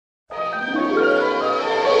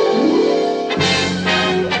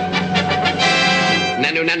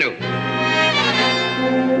Nanu.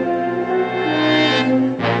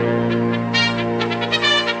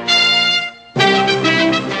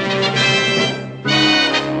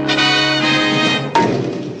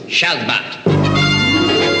 Shalbat.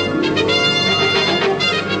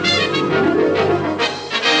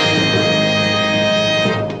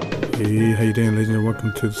 Hey, how you doing, ladies and gentlemen?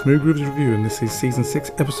 Welcome to the Smooth Grooves Review, and this is Season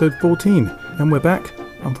 6, Episode 14. And we're back.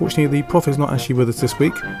 Unfortunately, the Prof is not actually with us this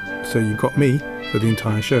week, so you've got me for the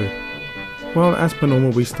entire show. Well, as per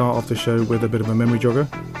normal, we start off the show with a bit of a memory jogger,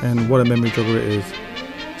 and what a memory jogger it is.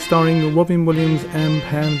 Starring Robin Williams and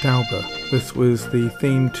Pam Dawber. This was the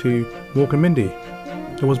theme to Mork and Mindy.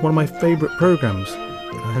 It was one of my favourite programmes.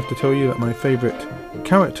 I have to tell you that my favourite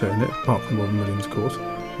character in it, apart from Robin Williams, of course,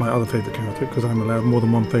 my other favourite character, because I'm allowed more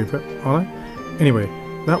than one favourite, aren't I? Anyway,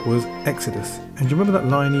 that was Exodus. And do you remember that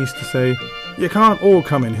line he used to say, "You can't all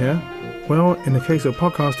come in here"? Well, in the case of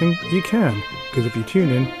podcasting, you can, because if you tune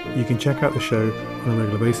in, you can check out the show on a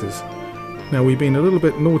regular basis. Now, we've been a little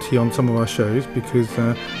bit naughty on some of our shows, because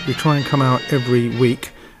we try and come out every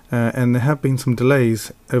week, and there have been some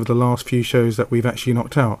delays over the last few shows that we've actually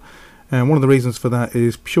knocked out. And one of the reasons for that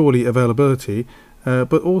is purely availability,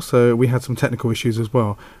 but also we had some technical issues as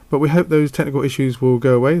well. But we hope those technical issues will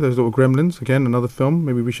go away, those little gremlins. Again, another film,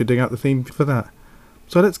 maybe we should dig out the theme for that.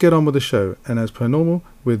 So let's get on with the show, and as per normal,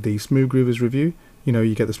 with the Smooth Groovers review, you know,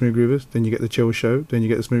 you get the Smooth Groovers, then you get the Chill Show, then you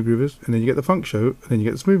get the Smooth Groovers, and then you get the Funk Show, and then you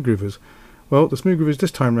get the Smooth Groovers. Well, the Smooth Groovers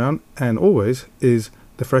this time round, and always, is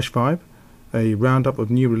the Fresh Vibe, a roundup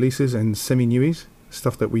of new releases and semi-newies,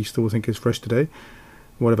 stuff that we still think is fresh today,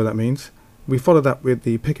 whatever that means. We follow that with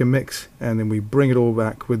the Pick and Mix, and then we bring it all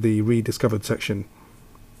back with the Rediscovered section.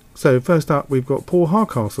 So first up, we've got Paul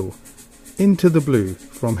Hardcastle, Into the Blue,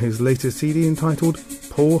 from his latest CD entitled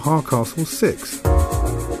Paul Hardcastle 6.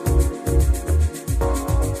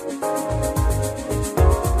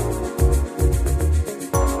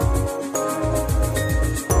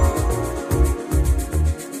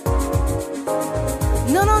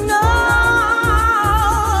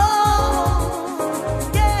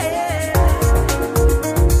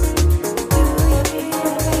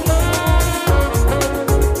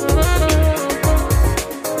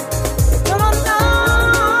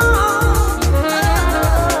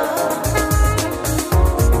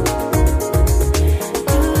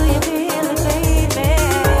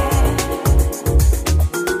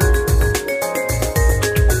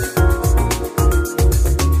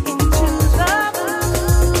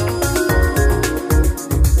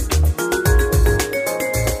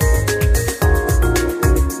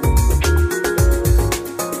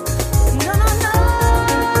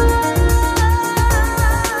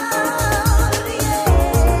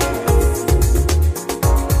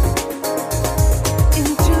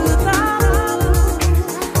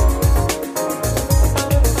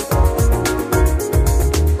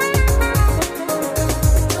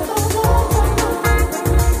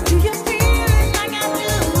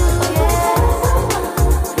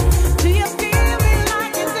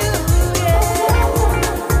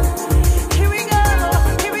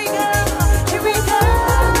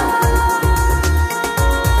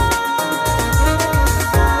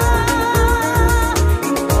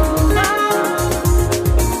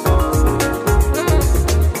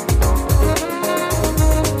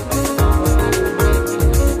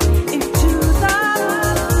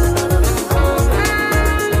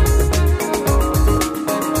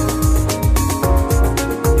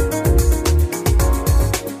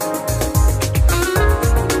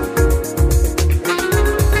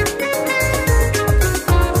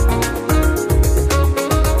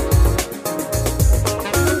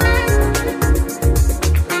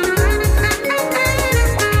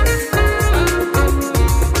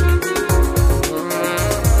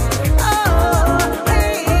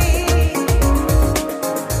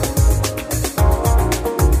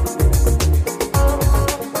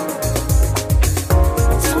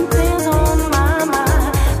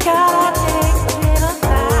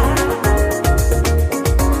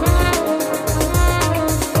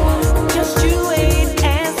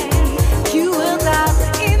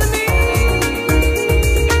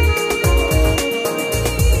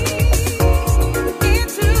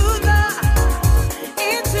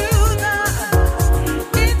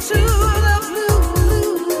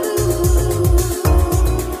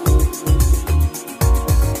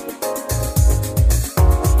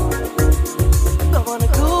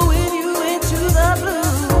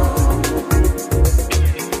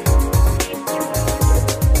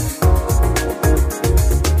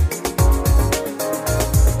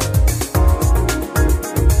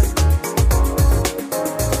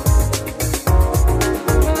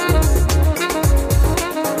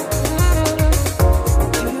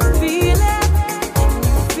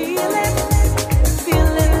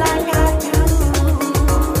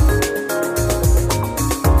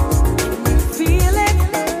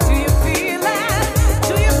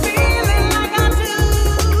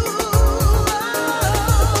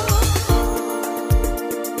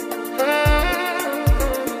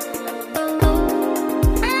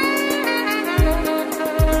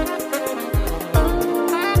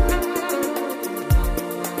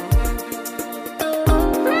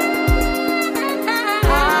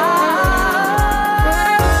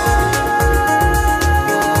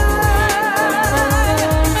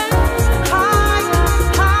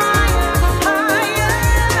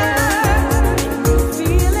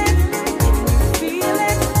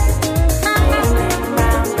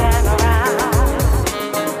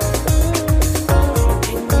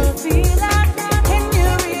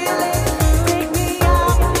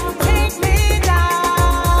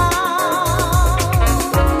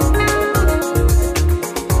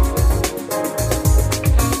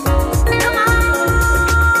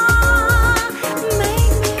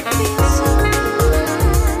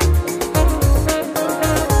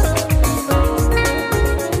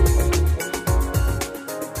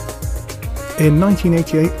 In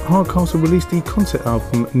 1988, Hardcastle released the concept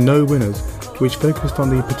album No Winners, which focused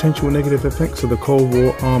on the potential negative effects of the Cold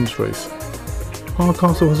War arms race.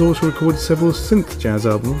 Hardcastle has also recorded several synth jazz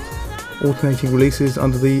albums, alternating releases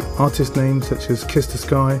under the artist names such as Kiss the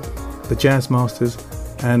Sky, the Jazz Masters,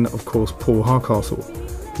 and of course Paul Hardcastle.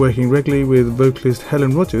 Working regularly with vocalist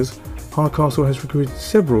Helen Rogers, Hardcastle has recruited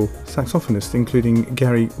several saxophonists, including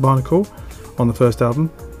Gary Barnacle on the first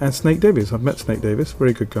album, and Snake Davis. I've met Snake Davis,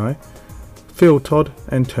 very good guy, Phil Todd,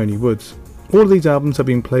 and Tony Woods. All of these albums have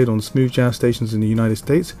been played on smooth jazz stations in the United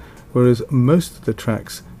States, whereas most of the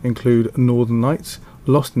tracks include Northern Lights,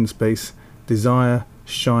 Lost in Space, Desire,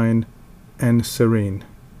 Shine, and Serene.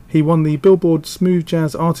 He won the Billboard Smooth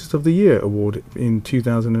Jazz Artist of the Year award in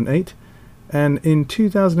 2008, and in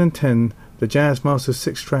 2010 the Jazz Masters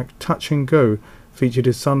 6-track Touch and Go featured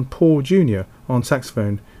his son Paul Jr. on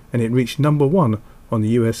saxophone, and it reached number 1 on the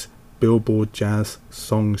US Billboard Jazz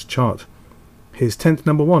Songs chart. His 10th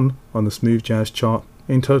number 1 on the Smooth Jazz chart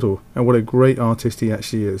in total, and what a great artist he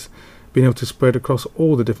actually is, being able to spread across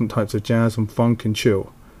all the different types of jazz and funk and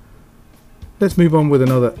chill. Let's move on with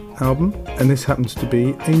another album, and this happens to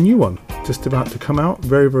be a new one, just about to come out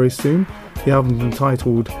very soon. The album's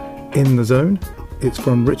entitled In the Zone. It's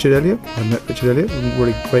from Richard Elliott. I met Richard Elliott, a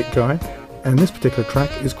really great guy, and this particular track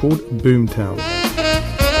is called Boomtown.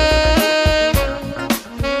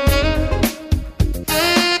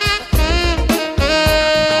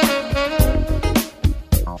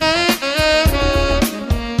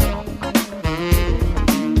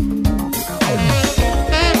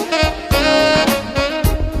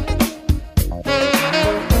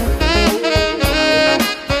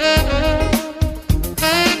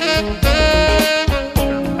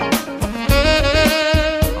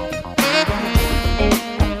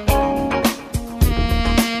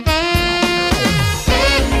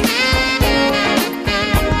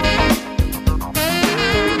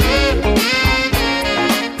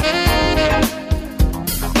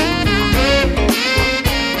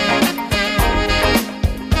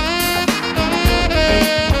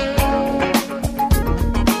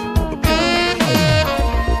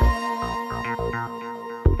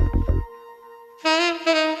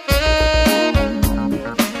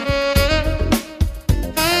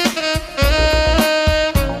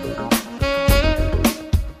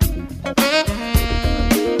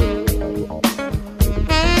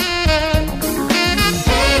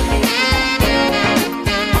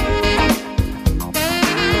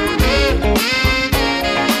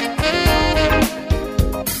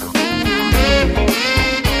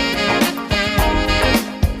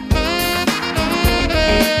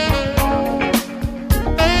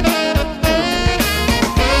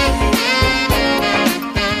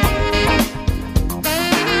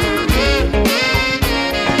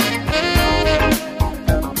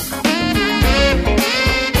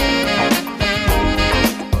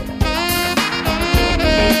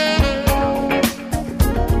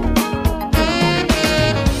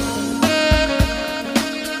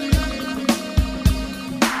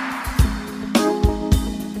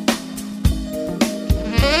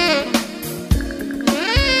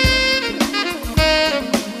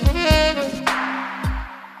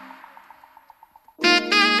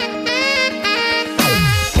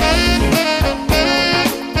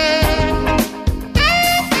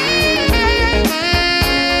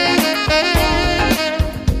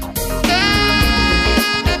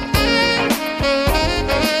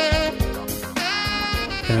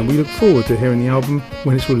 And we look forward to hearing the album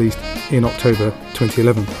when it's released in October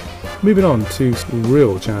 2011. Moving on to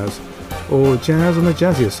real jazz, or jazz on the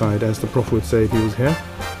jazzier side, as the Prof would say if he was here.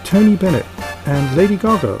 Tony Bennett and Lady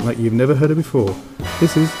Gaga, like you've never heard her before.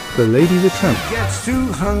 This is The Lady's a Tramp. She gets too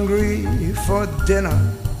hungry for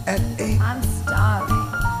dinner at 8. I'm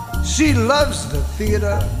starving. She loves the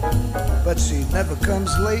theater, but she never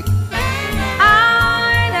comes late.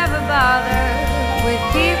 I never bother with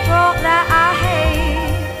people that I hate.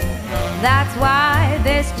 That's why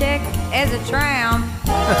this chick is a tramp.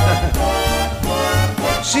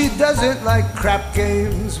 She doesn't like crap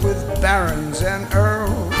games with barons and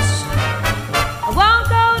earls. I won't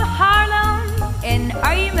go to Harlem in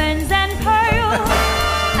diamonds and pearls.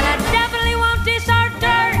 And I definitely won't dish our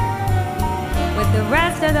dirt with the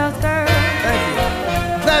rest of those girls. Thank you.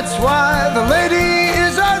 That's why the lady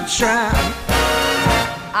is a tramp.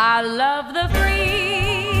 I love the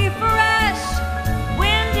free, fresh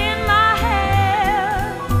wind in my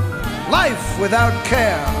hair. Life without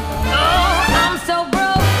care. Oh, I'm so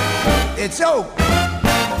broke. It's oak.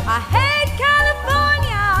 I hate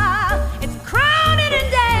California. It's crowded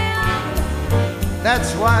and damn.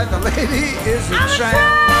 That's why the lady is a I'm tramp.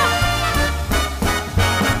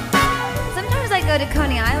 Sometimes go to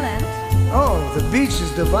Coney Island. Oh, the beach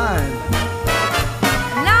is divine.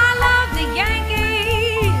 And I love the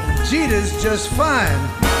Yankees. Jeter's just fine.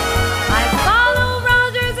 I follow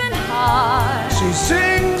Rogers and Hart. She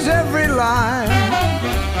sings every line.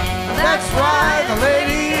 That's why the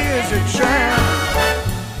lady is a tramp.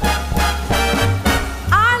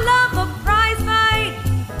 I love a prize fight.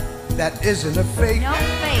 That isn't a fake. No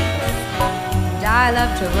fake. And I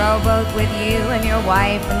love to rowboat with you and your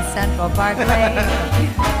wife in Central Parkway.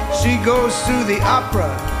 She goes to the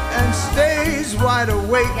opera and stays wide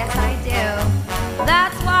awake. Yes, I do.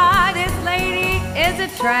 That's why this lady is a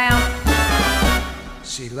tramp.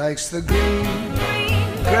 She likes the green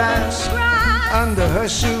grass under her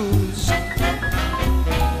shoes.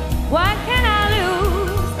 What can I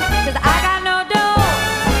lose? 'Cause I got no dough.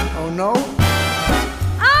 Oh no?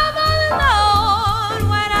 I'm all alone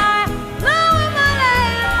when I lower my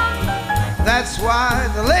lamp. That's why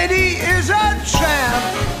the lady is a tramp.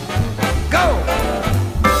 Go!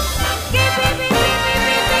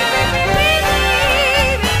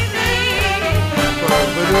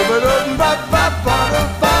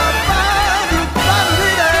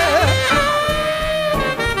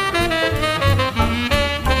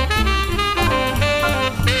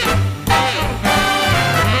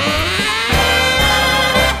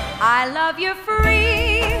 I love your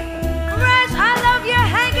free fresh. I love your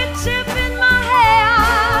handkerchief in my hair.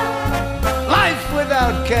 Life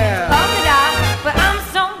without care. Polka dot, but I'm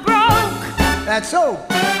so broke. That's so.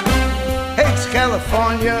 Hates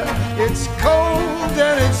California. It's cold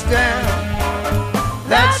and it's damp.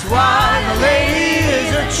 That's why the lady is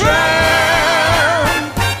a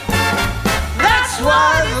tramp. That's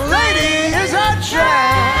why the lady is a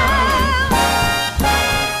tramp.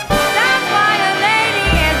 That's why a lady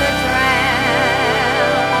is a tramp.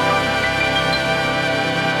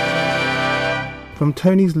 From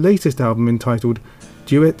Tony's latest album entitled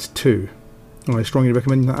Duets 2. I strongly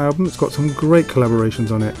recommend that album. It's got some great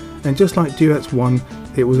collaborations on it, and just like Duets 1,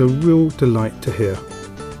 it was a real delight to hear.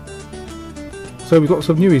 So we've got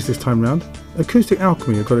some newies this time round. Acoustic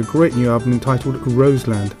Alchemy have got a great new album entitled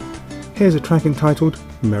Roseland. Here's a track entitled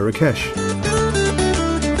Marrakesh.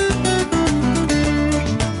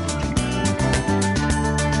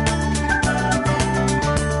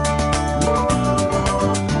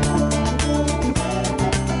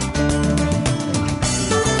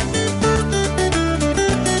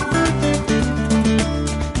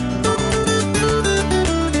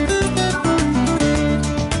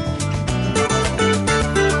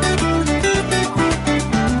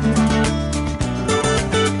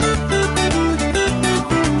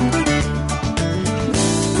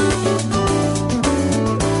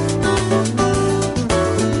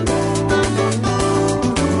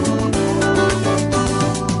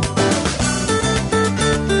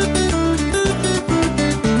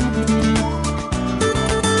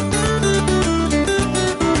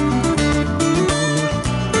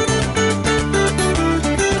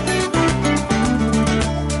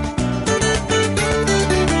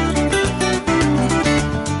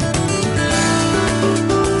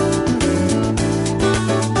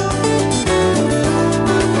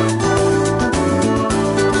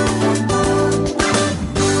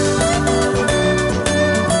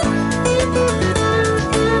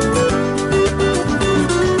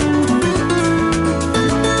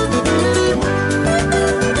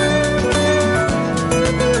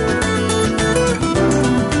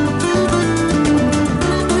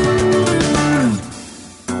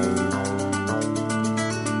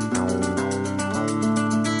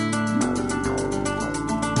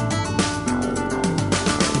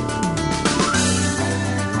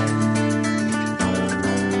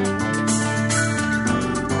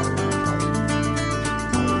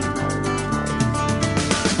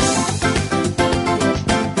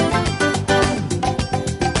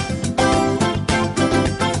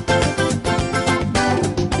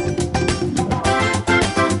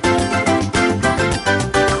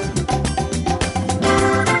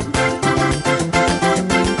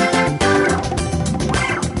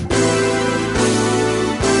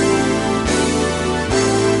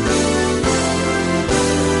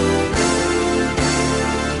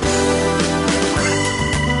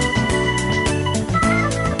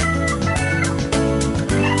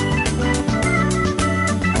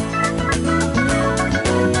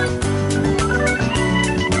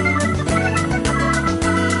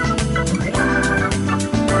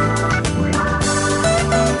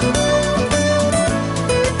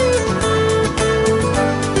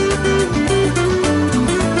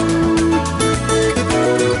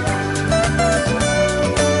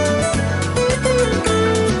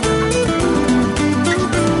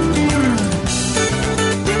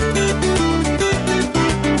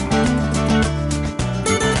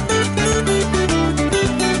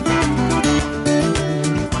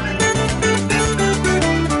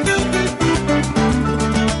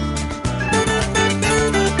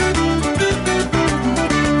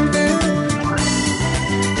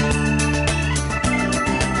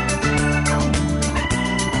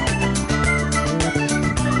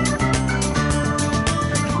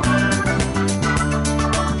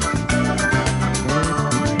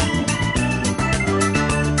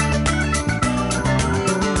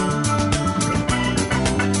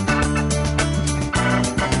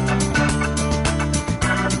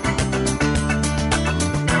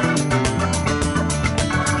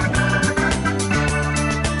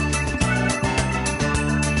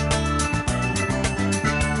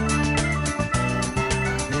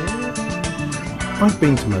 I've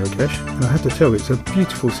been to Marrakesh, and I have to tell, it's a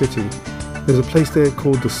beautiful city. There's a place there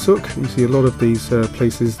called the Souk. You see a lot of these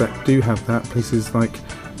places that do have that, places like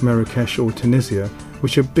Marrakesh or Tunisia,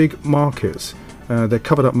 which are big markets. They're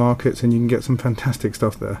covered up markets, and you can get some fantastic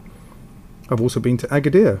stuff there. I've also been to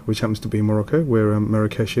Agadir, which happens to be in Morocco, where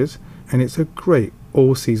Marrakesh is, and it's a great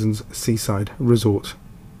all-seasons seaside resort.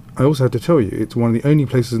 I also have to tell you, it's one of the only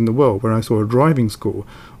places in the world where I saw a driving school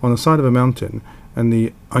on the side of a mountain, and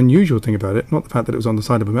the unusual thing about it, not the fact that it was on the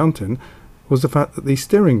side of a mountain, was the fact that the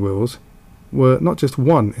steering wheels were not just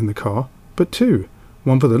one in the car, but two.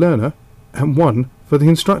 One for the learner, and one for the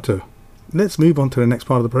instructor. Let's move on to the next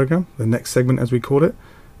part of the program, the next segment as we call it.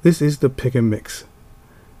 This is the Pick and Mix.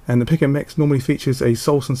 And the Pick and Mix normally features a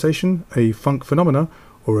soul sensation, a funk phenomena,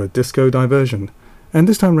 or a disco diversion. And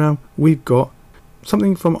this time round, we've got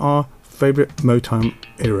something from our favourite Motown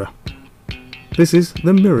era. This is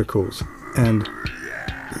The Miracles and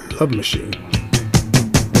Love Machine.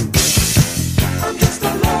 I'm just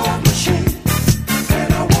a love machine,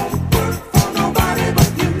 and I won't work for nobody but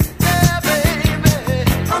you. Yeah, baby,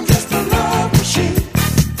 I'm just a love machine,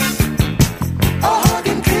 a hug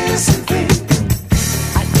and kiss and think.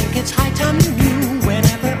 I think it's high time you knew.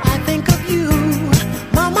 Whenever I think of you,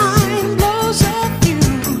 my mind blows a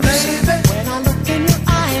fuse. Baby, when I look in your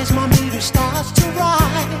eyes, my meter starts to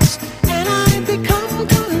rise, and I become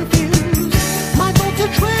confused. My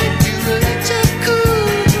voltage regulates it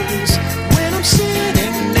cools when I'm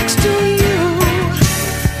sitting next to you.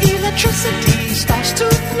 Electricity starts to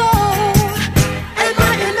flow, and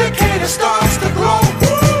my indicator starts to glow.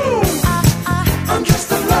 Woo! I'm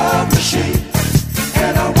just a love machine,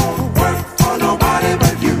 and I won't work for nobody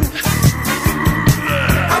but you.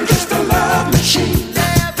 I'm just a love machine,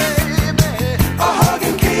 yeah, baby, a hug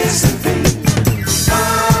and kiss and feed.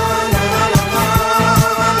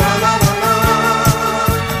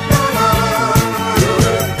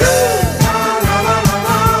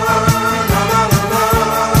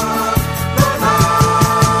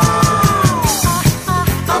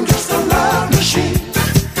 I'm just a love machine,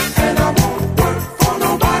 and I won't work for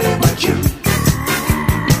nobody but you.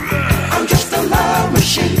 I'm just a love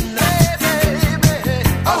machine, hey, baby,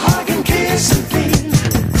 a hug and kiss and feed.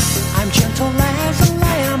 I'm gentle as a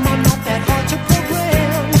lamb, I'm not that hard to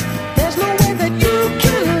program. There's no way that you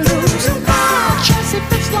can lose. My chassis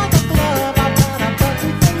fits like a glove. I've got a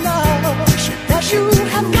button for love that you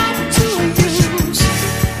have got to use.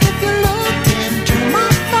 If you look into my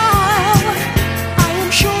file, I am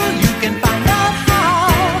sure you can find out how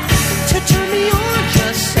to turn me on.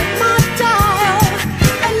 Just set my dial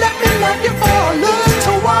and let me love you for a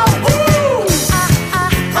little while. Ooh,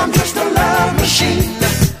 I'm just a love machine,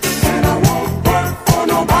 and I won't work for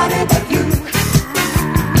nobody but you.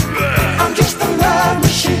 I'm just a love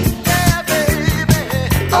machine, yeah, baby,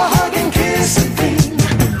 a hug and kiss and feed.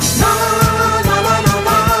 Na na na na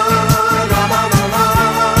na na na na na na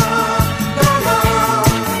na.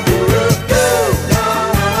 Ooh, na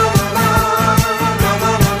na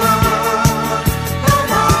na na na na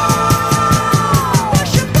na.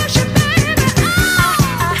 Push it, baby.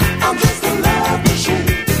 I'm just a love machine,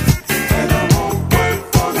 and I won't work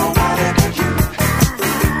for nobody but you.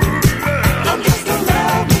 I'm just a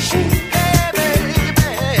love machine, yeah, baby,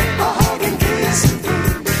 a hug and kiss and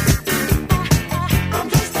feed. I'm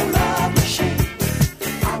just a love machine,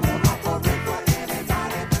 I won't operate for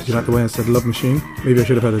anybody. Did you like the way I said Love Machine? Maybe I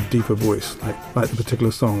should have had a deeper voice, like the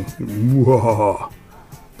particular song. Whoa.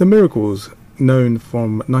 The Miracles, known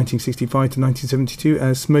from 1965 to 1972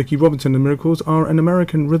 as Smokey Robinson and the Miracles, are an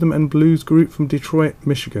American rhythm and blues group from Detroit,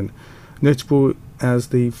 Michigan, notable as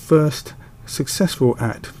the first successful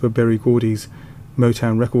act for Berry Gordy's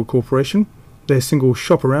Motown Record Corporation. Their single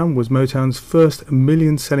Shop Around was Motown's first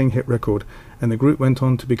million-selling hit record, and the group went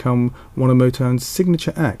on to become one of Motown's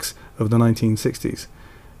signature acts of the 1960s.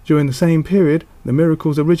 During the same period, the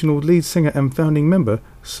Miracles' original lead singer and founding member,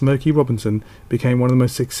 Smokey Robinson, became one of the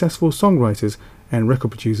most successful songwriters and record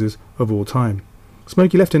producers of all time.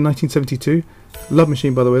 Smokey left in 1972. Love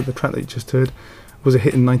Machine, by the way, the track that you just heard, was a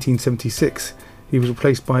hit in 1976. He was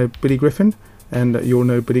replaced by Billy Griffin, and you'll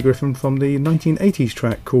know Billy Griffin from the 1980s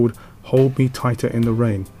track called Hold Me Tighter in the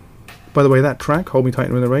Rain. By the way, that track, Hold Me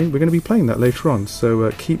Tighter in the Rain, we're going to be playing that later on, so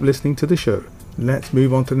keep listening to the show. Let's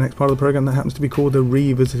move on to the next part of the program that happens to be called the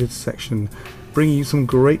Revisited section, bringing you some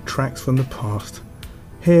great tracks from the past.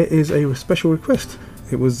 Here is a special request.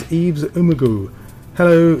 It was Eves Umagu.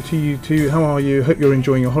 Hello to you two, how are you? Hope you're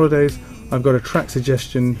enjoying your holidays. I've got a track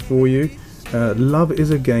suggestion for you. Love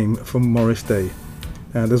is a Game from Morris Day.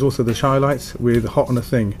 There's also the Shy Lights with Hot on a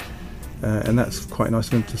Thing. And that's quite nice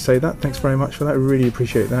of him to say that. Thanks very much for that, I really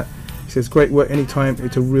appreciate that. He says, great work anytime.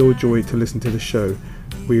 It's a real joy to listen to the show.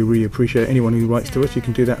 We really appreciate anyone who writes to us. You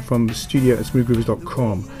can do that from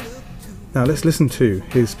studio@smoothgroovers.com. Now let's listen to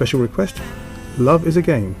his special request, Love is a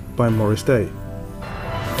Game by Morris Day.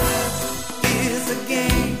 Is a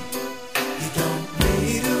game you don't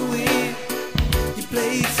play to win, you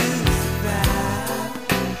play to survive.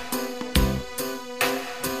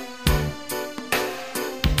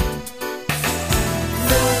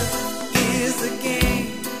 Love is a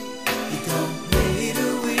game you don't play to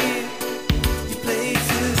win, you play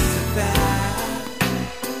to survive.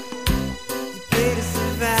 You play to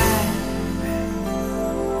survive.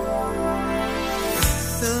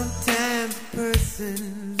 Sometimes a person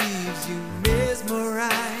leaves you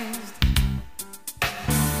mesmerized.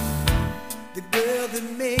 The girl that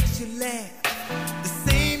makes you laugh, the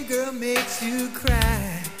same girl makes you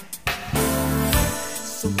cry.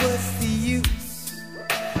 So what's the use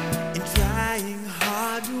in trying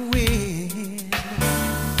hard to win?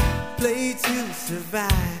 Play to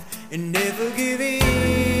survive and never give in.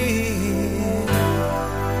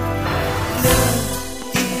 Love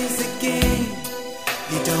is a game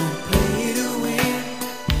you don't play to win,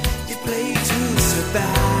 you play to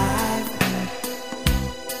survive.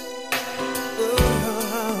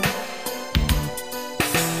 Oh.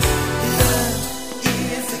 Love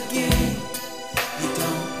is a game you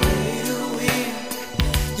don't play to win,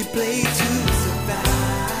 you play to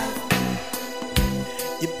survive.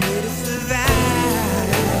 You play to survive.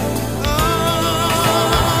 Oh,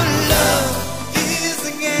 love is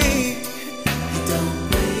a game you don't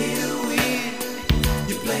play to win,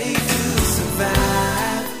 you play to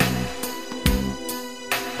survive.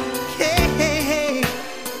 Hey, hey, hey.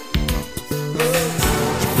 Oh,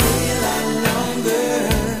 you play a lot longer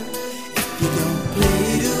if you don't play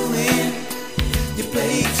to win, you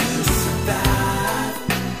play to survive.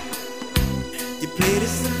 You play to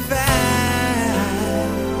survive.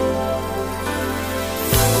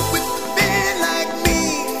 With a man like me,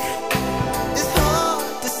 it's hard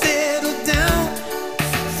to settle down.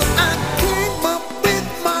 So I came up with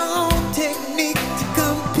my own technique to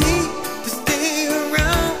compete, to stay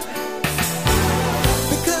around.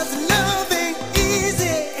 Because love ain't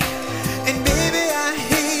easy, and baby I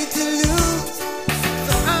hate to lose.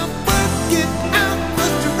 So I'm working out a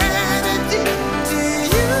strategy to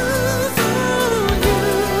use on you,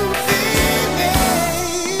 baby.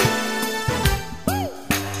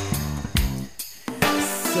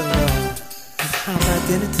 So, how about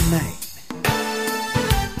dinner tonight?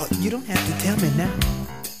 Oh, you don't have to tell me now.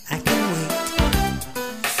 I can wait.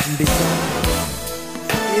 Besides,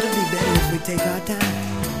 it'll be better if we take our time.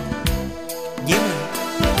 You know,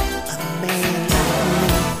 a man like me,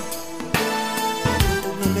 with a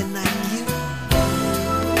woman like you.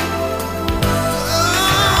 Oh,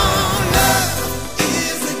 love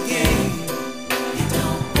is a game you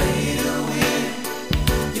don't play to win,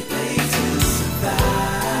 you play to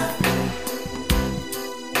survive.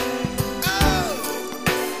 Oh,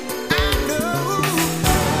 I know.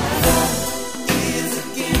 Love is a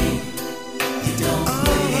game you don't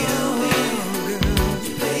play to win, girl.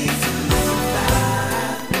 You play to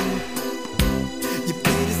survive. You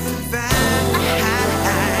play to survive.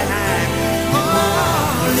 Oh,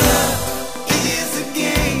 love is a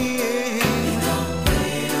game you don't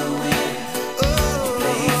play to win. Oh,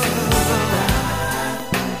 play to survive.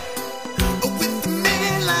 With a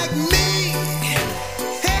man like me,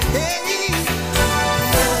 hey, hey.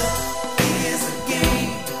 Love is a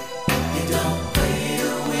game you don't play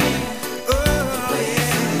to win. Oh, play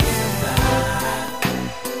to survive.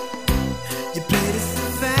 You play to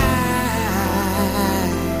survive.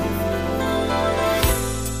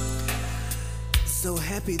 So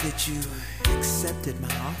happy that you accepted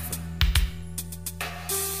my offer.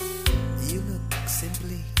 You look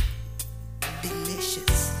simply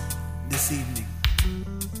delicious this evening.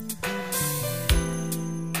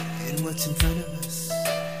 And what's in front of us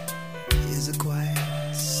is a quiet,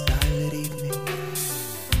 starlit evening.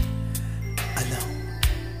 Alone.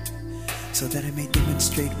 So that I may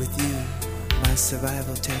demonstrate with you my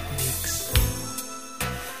survival techniques.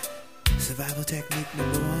 Survival technique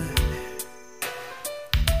number 1.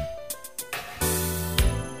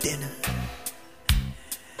 Dinner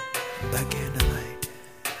by candlelight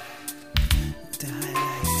to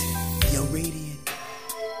highlight your radiant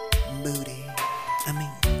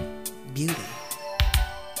beauty.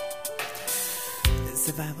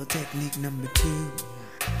 Survival technique number 2.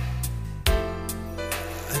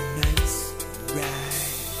 A nice ride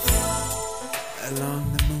along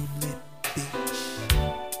the moonlit beach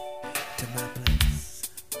to my place.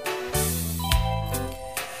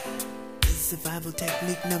 Survival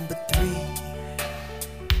technique number 3.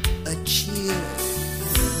 A a chill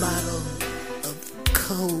bottle of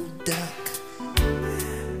cold duck.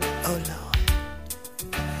 Oh Lord,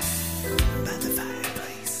 by the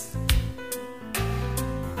fireplace,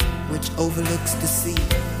 which overlooks the sea.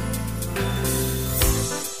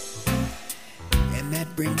 And that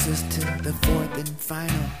brings us to the fourth and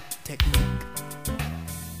final technique.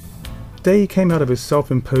 Day came out of his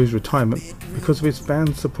self-imposed retirement because of his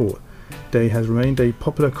fans' support. Day has remained a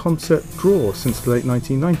popular concert draw since the late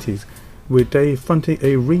 1990s, with Day fronting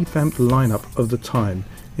a revamped lineup of the time,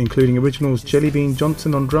 including originals Jellybean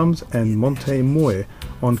Johnson on drums and Monte Moy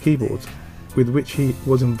on keyboards, with which he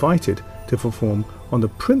was invited to perform on the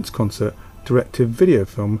Prince concert direct-to-video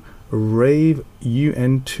film Rave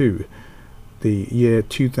UN2, the year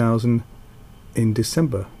 2000 in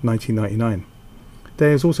December 1999.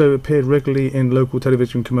 Day has also appeared regularly in local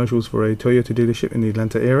television commercials for a Toyota dealership in the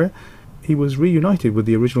Atlanta area. He was reunited with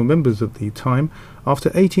the original members of the time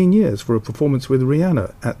after 18 years for a performance with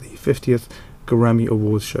Rihanna at the 50th Grammy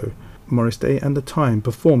Awards show. Morris Day and the Time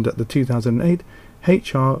performed at the 2008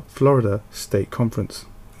 HR Florida State Conference.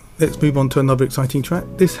 Let's move on to another exciting track.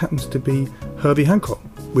 This happens to be Herbie Hancock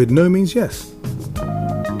with No Means Yes.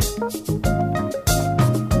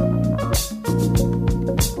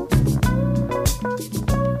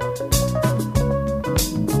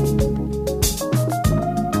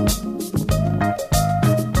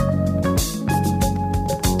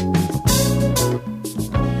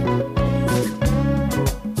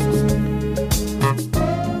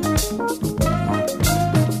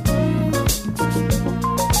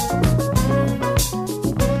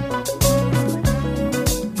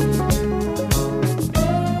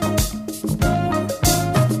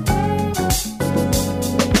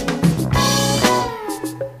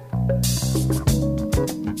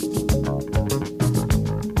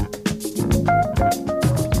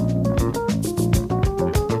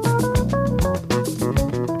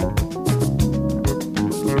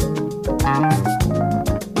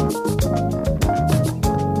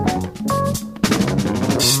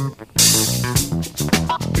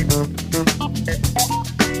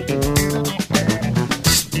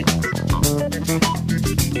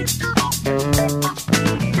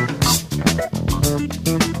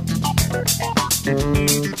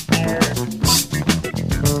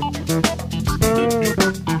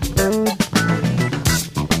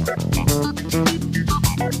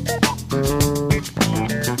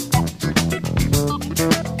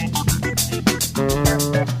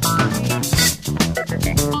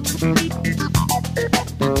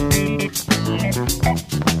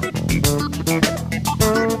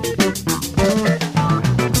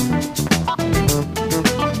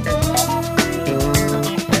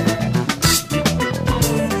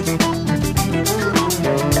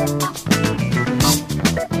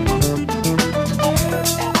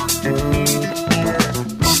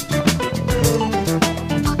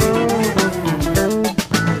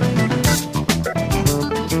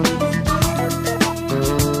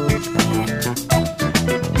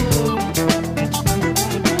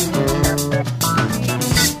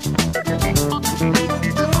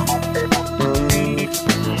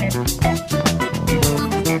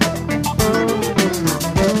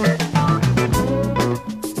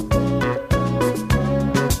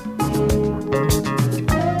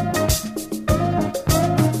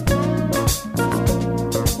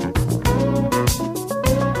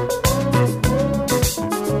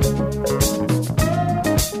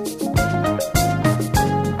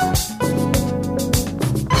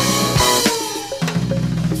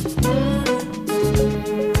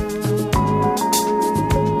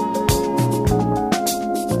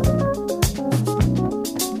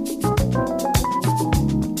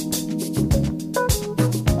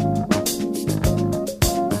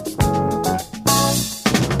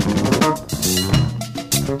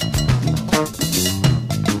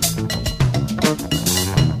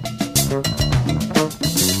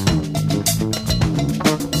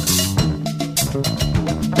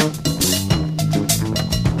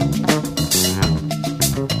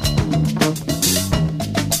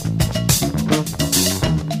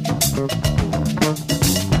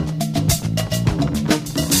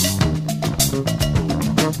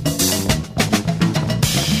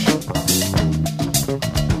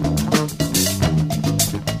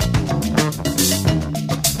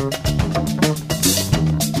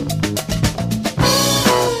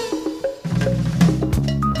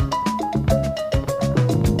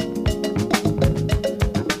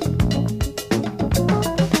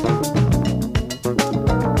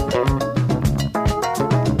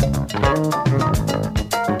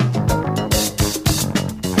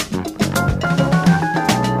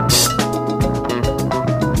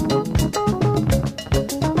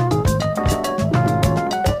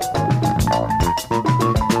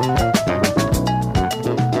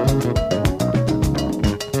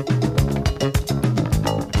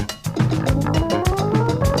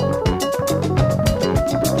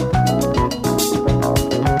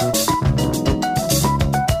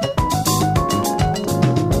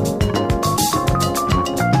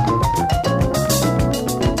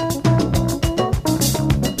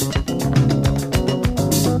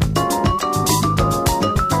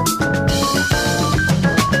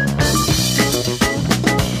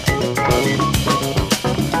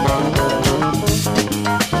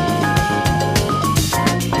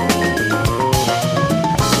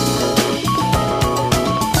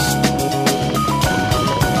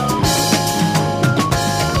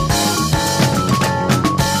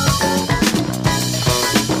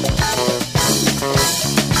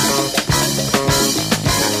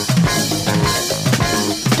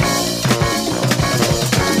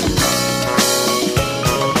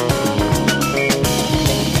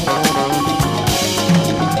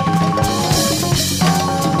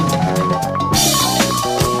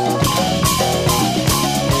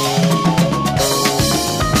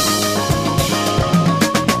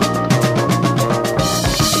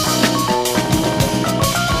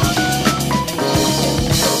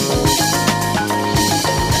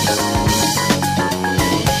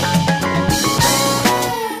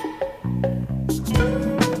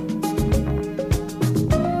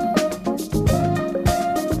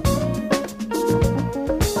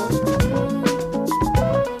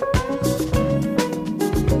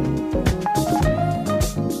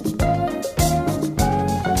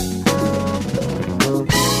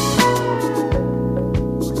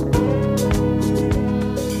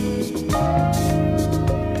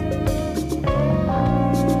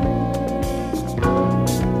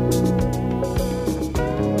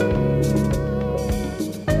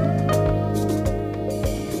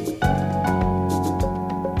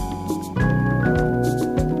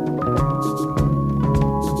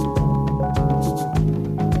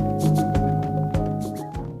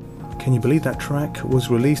 Can you believe that track was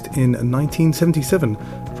released in 1977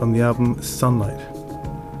 from the album Sunlight?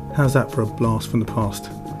 How's that for a blast from the past?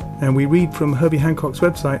 And we read from Herbie Hancock's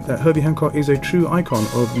website that Herbie Hancock is a true icon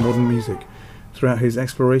of modern music. Throughout his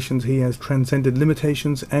explorations, he has transcended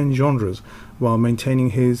limitations and genres while maintaining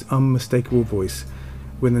his unmistakable voice.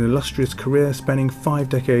 With an illustrious career spanning 5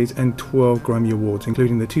 decades and 12 Grammy Awards,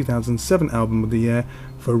 including the 2007 Album of the Year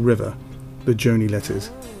for River, The Joni Letters,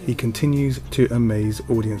 he continues to amaze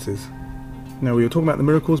audiences. Now, we were talking about the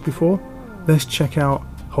miracles before. Let's check out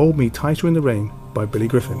Hold Me Tighter in the Rain by Billy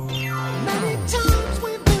Griffin. Many times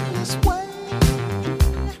we've been this way,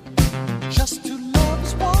 just two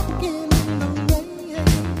lovers walking in the rain.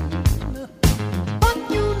 But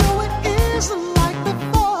you know it isn't like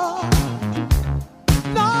before.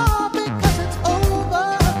 No, because it's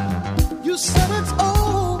over. You said it's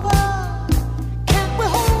over. Can't we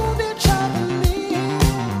hold each other near?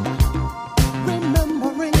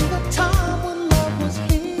 Remembering the time when love was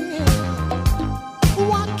here.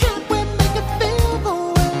 Why can't we make it feel the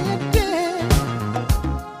way it did?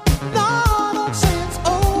 No, don't say it's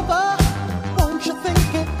over. Won't you think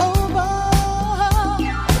it over?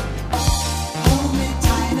 Hold me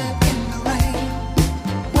tighter in the rain.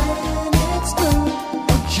 When it's through,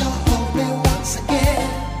 won't you hold me once again?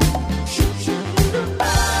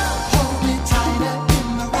 Hold me tighter in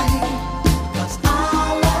the rain, 'cause I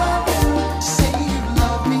love you. Say you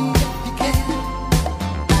love me if you can.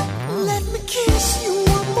 Let me kiss you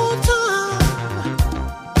one more time.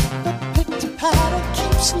 The pitter-patter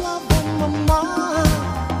keeps love on my mind.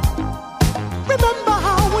 Remember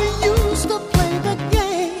how we used to play the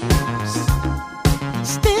games,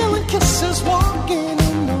 stealing kisses, walking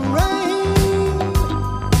in the rain.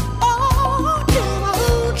 Oh, can I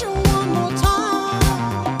hold you one more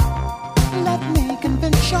time? Let me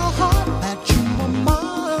convince your heart that you are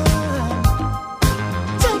mine.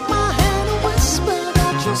 Take my hand and whisper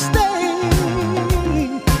that you'll stay.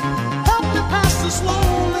 Help me pass this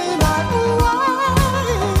lonely night away.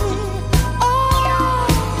 Oh,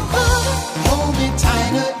 hold me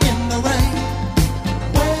tighter in the rain.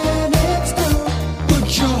 When it's through, would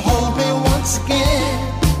you hold me once again?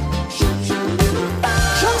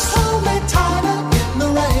 Just hold me tighter in the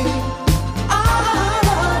rain. I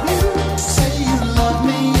love you. Say you love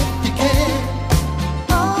me if you can.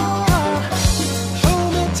 Oh, hold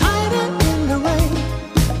me tighter in the rain.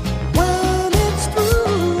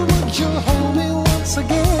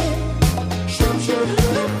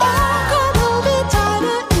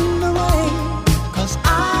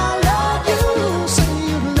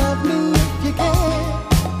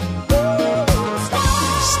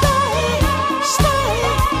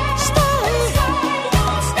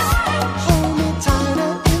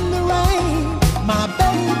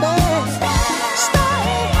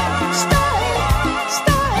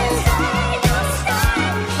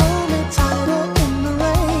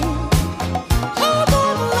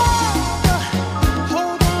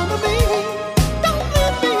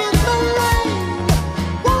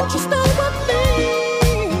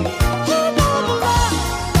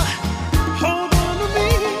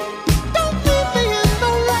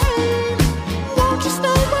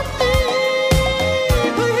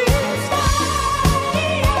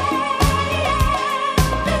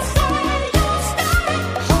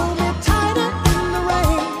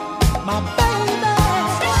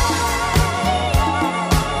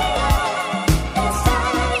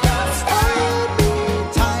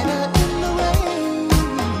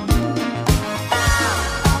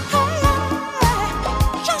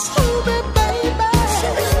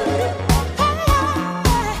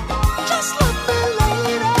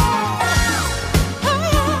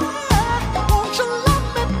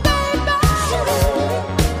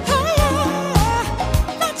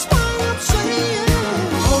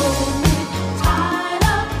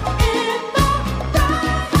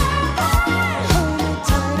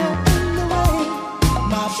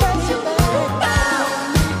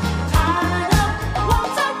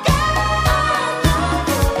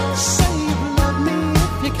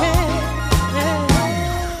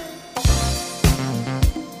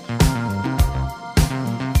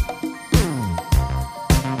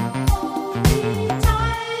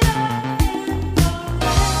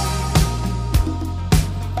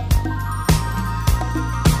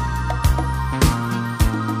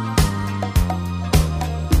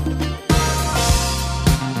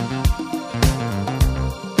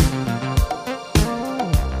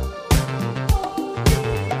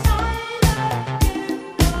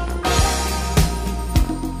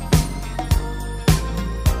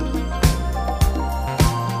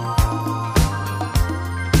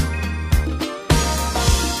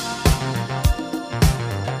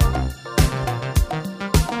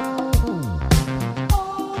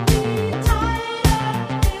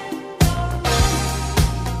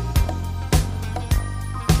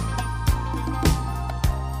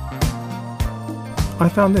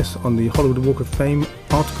 found this on the Hollywood Walk of Fame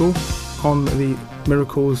article on the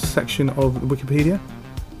Miracles section of Wikipedia.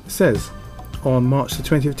 It says, on March the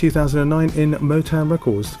 20th, 2009, in Motown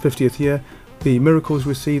Records' 50th year, the Miracles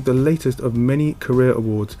received the latest of many career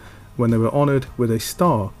awards when they were honoured with a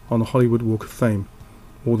star on the Hollywood Walk of Fame,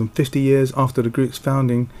 more than 50 years after the group's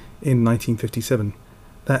founding in 1957.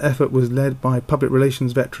 That effort was led by public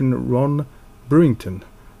relations veteran Ron Brewington.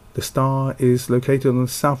 The star is located on the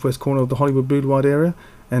southwest corner of the Hollywood Boulevard area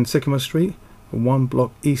and Sycamore Street, one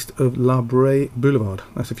block east of La Brea Boulevard.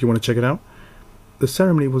 That's if you want to check it out. The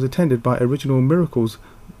ceremony was attended by original Miracles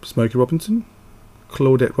Smokey Robinson,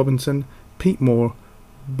 Claudette Robinson, Pete Moore,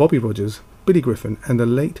 Bobby Rogers, Billy Griffin, and the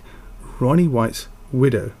late Ronnie White's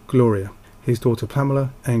widow, Gloria, his daughter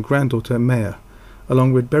Pamela, and granddaughter Maya,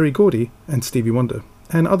 along with Berry Gordy and Stevie Wonder,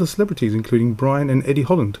 and other celebrities including Brian and Eddie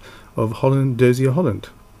Holland of Holland Dozier Holland,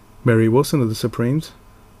 Mary Wilson of the Supremes,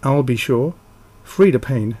 Al B. Shaw, Frida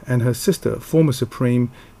Payne, and her sister, former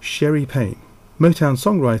Supreme Sherry Payne, Motown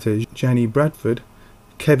songwriter Janny Bradford,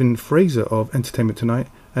 Kevin Fraser of Entertainment Tonight,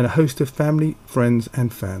 and a host of family, friends,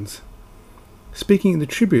 and fans. Speaking in the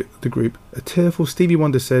tribute of the group, a tearful Stevie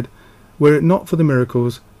Wonder said, "Were it not for the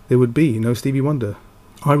Miracles, there would be no Stevie Wonder.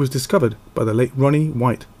 I was discovered by the late Ronnie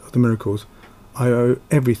White of the Miracles. I owe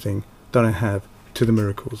everything that I have to the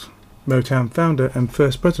Miracles." Motown founder and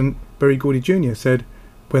first president Berry Gordy Jr. said,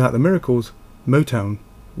 "Without the Miracles, Motown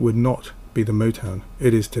would not be the Motown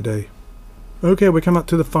it is today." Okay, we come up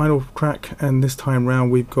to the final track, and this time round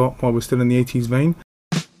we've got, while we're still in the 80s vein,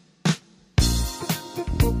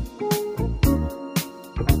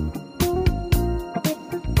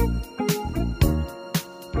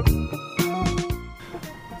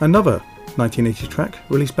 another 1980 track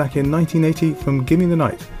released back in 1980 from Gimme the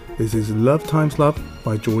Night. This is Love Times Love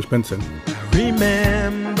by George Benson.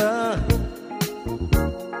 Remember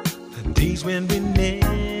the days when we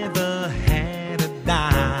never had a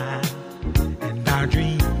dime, and our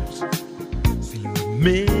dreams seemed a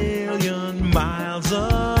million miles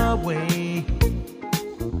away.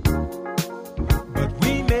 But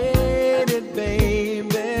we made it,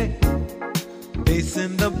 baby,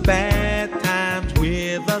 facing the bad times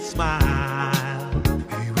with a smile.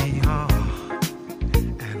 Here we are,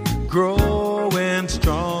 and we're growing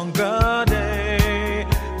stronger day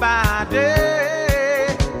by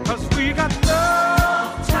day. 'Cause we got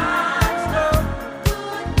love times love.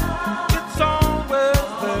 It's always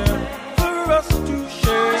there for us to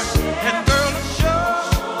share. And girl, it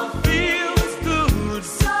sure feels good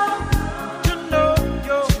to know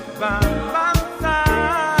you're by my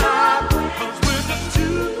side. 'Cause we're just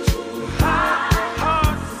two high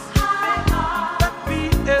hearts that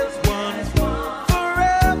beat as one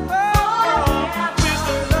forever. With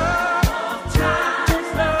the love times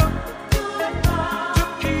love to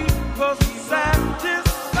keep us satisfied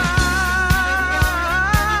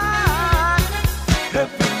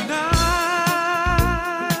every night.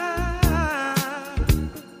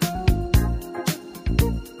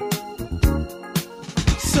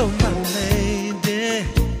 So my lady,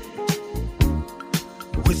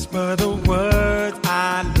 whisper the words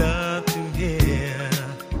I love to hear.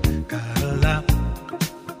 Cuddle up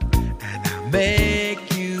and I'll make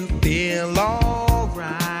you feel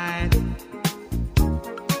alright.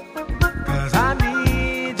 'Cause I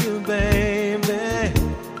need you, baby,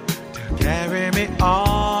 to carry me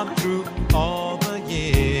on through all the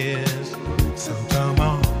years. So come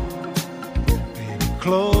on, baby,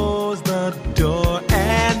 close the door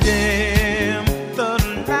and dim the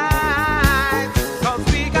lights. 'Cause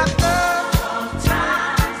we got love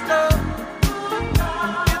times love.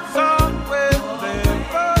 It's always there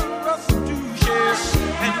for us to share.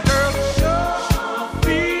 And girl, it sure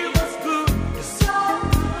feels good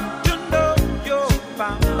to know you're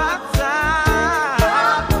by my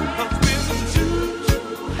side. 'Cause we're just two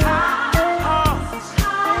high hearts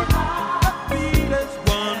that beat as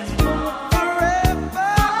one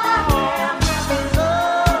forever. With the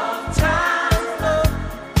love times love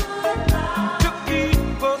to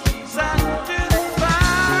keep us satisfied.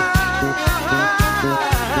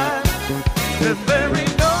 And there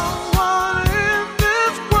ain't no one in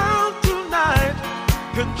this world tonight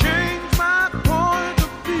can change my point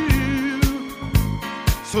of view.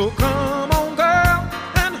 So come on, girl,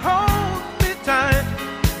 and hold me tight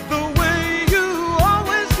the way you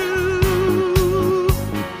always do.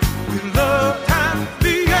 With love times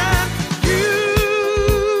me and you.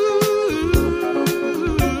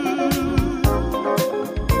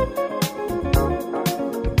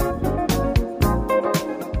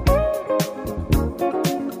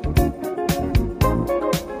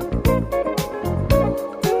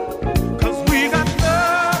 Cause we got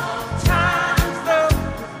love times love.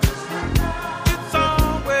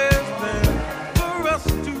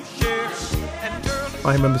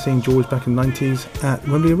 I remember seeing George back in the 90s at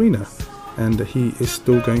Wembley Arena, and he is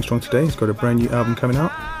still going strong today. He's got a brand new album coming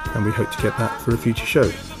out, and we hope to get that for a future show.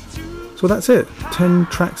 So that's it. 10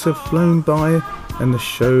 tracks have flown by, and the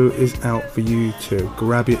show is out for you to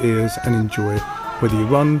grab your ears and enjoy. Whether you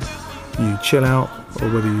run, you chill out, or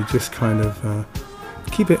whether you just kind of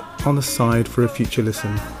keep it on the side for a future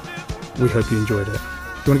listen. We hope you enjoyed it.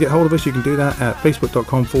 If you want to get hold of us, you can do that at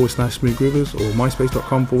facebook.com/smoothgroovers or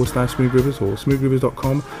myspace.com/smoothgroovers or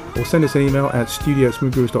smoothgroovers.com, or send us an email at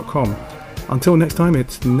studio@smoothgroovers.com. Until next time,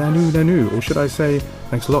 it's Nanu Nanu, or should I say,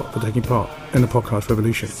 thanks a lot for taking part in the podcast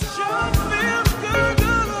revolution.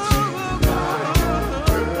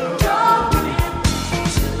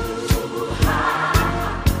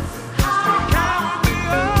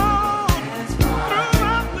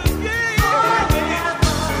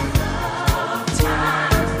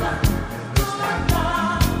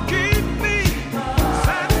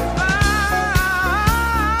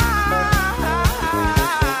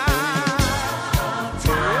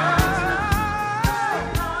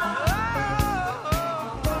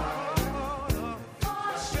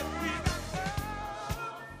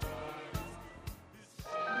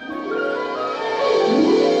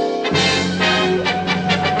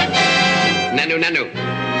 Nanu Nanu.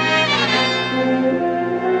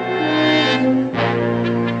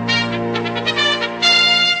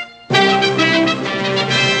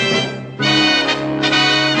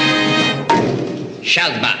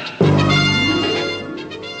 Shazbat.